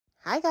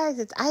Hi guys,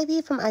 it's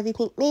Ivy from Ivy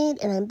Pink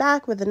Made, and I'm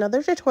back with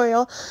another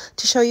tutorial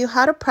to show you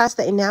how to press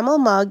the enamel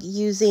mug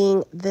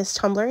using this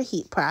tumbler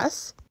heat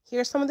press.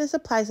 Here's some of the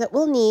supplies that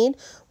we'll need.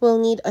 We'll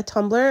need a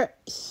tumbler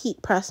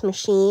heat press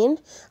machine.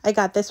 I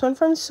got this one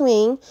from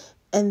Swing,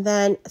 and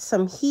then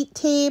some heat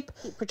tape,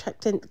 heat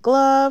protectant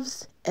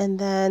gloves, and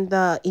then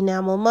the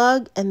enamel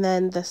mug, and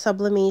then the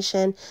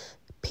sublimation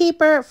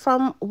paper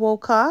from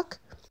Wocock.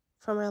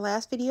 From our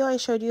last video, I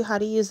showed you how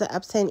to use the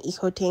Epson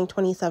EcoTank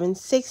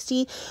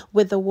 2760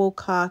 with the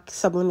Wocock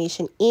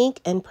sublimation ink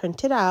and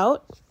print it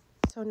out.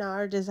 So now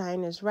our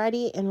design is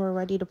ready and we're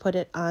ready to put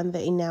it on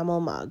the enamel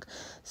mug.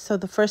 So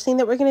the first thing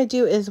that we're going to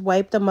do is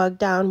wipe the mug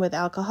down with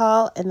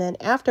alcohol, and then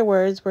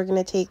afterwards we're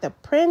going to take the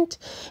print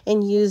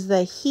and use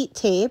the heat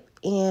tape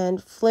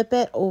and flip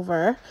it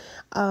over.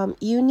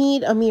 You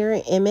need a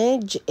mirror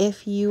image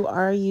if you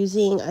are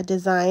using a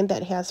design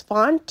that has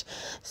font.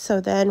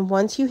 So then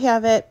once you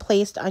have it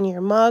placed on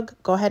your mug,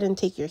 go ahead and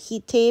take your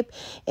heat tape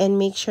and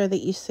make sure that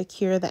you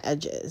secure the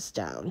edges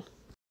down.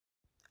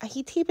 A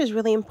heat tape is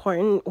really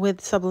important with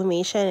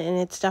sublimation, and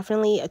it's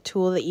definitely a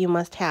tool that you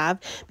must have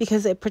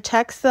because it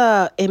protects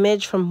the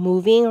image from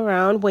moving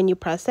around when you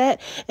press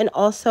it, and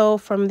also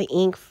from the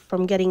ink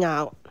from getting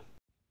out.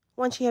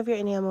 Once you have your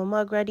enamel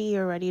mug ready,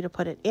 you're ready to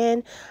put it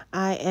in.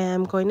 I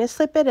am going to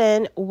slip it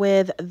in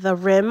with the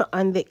rim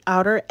on the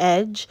outer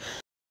edge.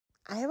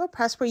 I have a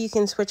press where you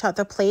can switch out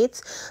the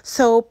plates.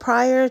 So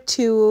prior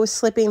to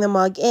slipping the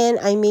mug in,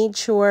 I made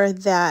sure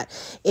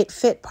that it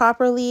fit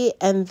properly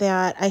and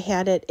that I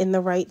had it in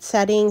the right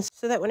settings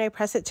so that when I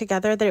press it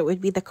together that it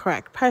would be the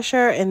correct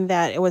pressure and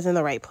that it was in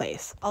the right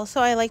place. Also,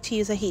 I like to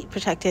use a heat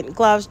protectant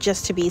gloves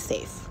just to be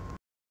safe.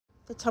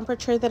 The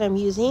temperature that I'm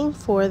using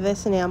for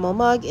this enamel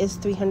mug is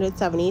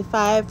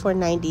 375 for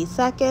 90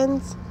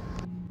 seconds.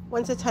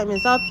 Once the time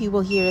is up, you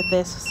will hear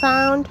this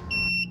sound.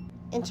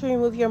 And to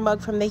remove your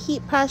mug from the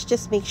heat press,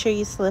 just make sure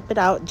you slip it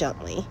out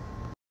gently.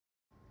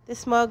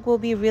 This mug will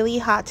be really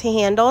hot to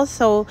handle,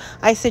 so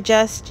I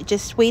suggest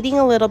just waiting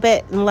a little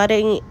bit and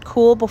letting it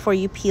cool before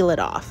you peel it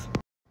off.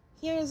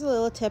 Here's a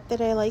little tip that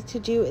I like to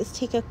do is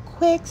take a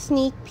quick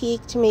sneak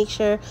peek to make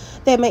sure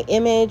that my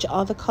image,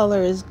 all the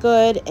color is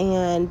good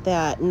and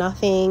that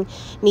nothing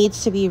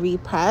needs to be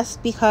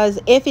repressed, because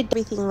if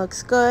everything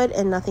looks good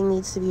and nothing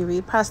needs to be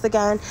repressed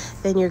again,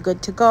 then you're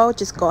good to go.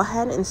 Just go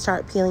ahead and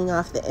start peeling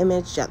off the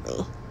image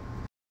gently.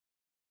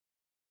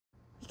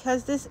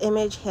 Because this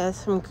image has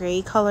some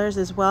gray colors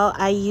as well,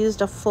 I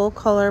used a full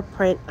color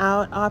print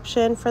out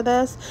option for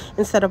this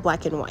instead of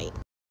black and white.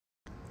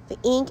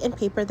 The ink and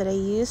paper that I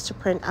used to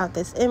print out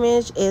this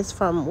image is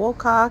from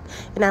Wocock,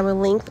 and I will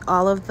link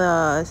all of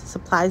the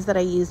supplies that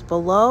I used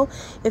below.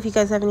 If you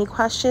guys have any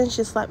questions,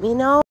 just let me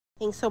know.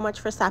 Thanks so much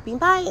for stopping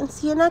by, and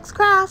see you next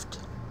craft.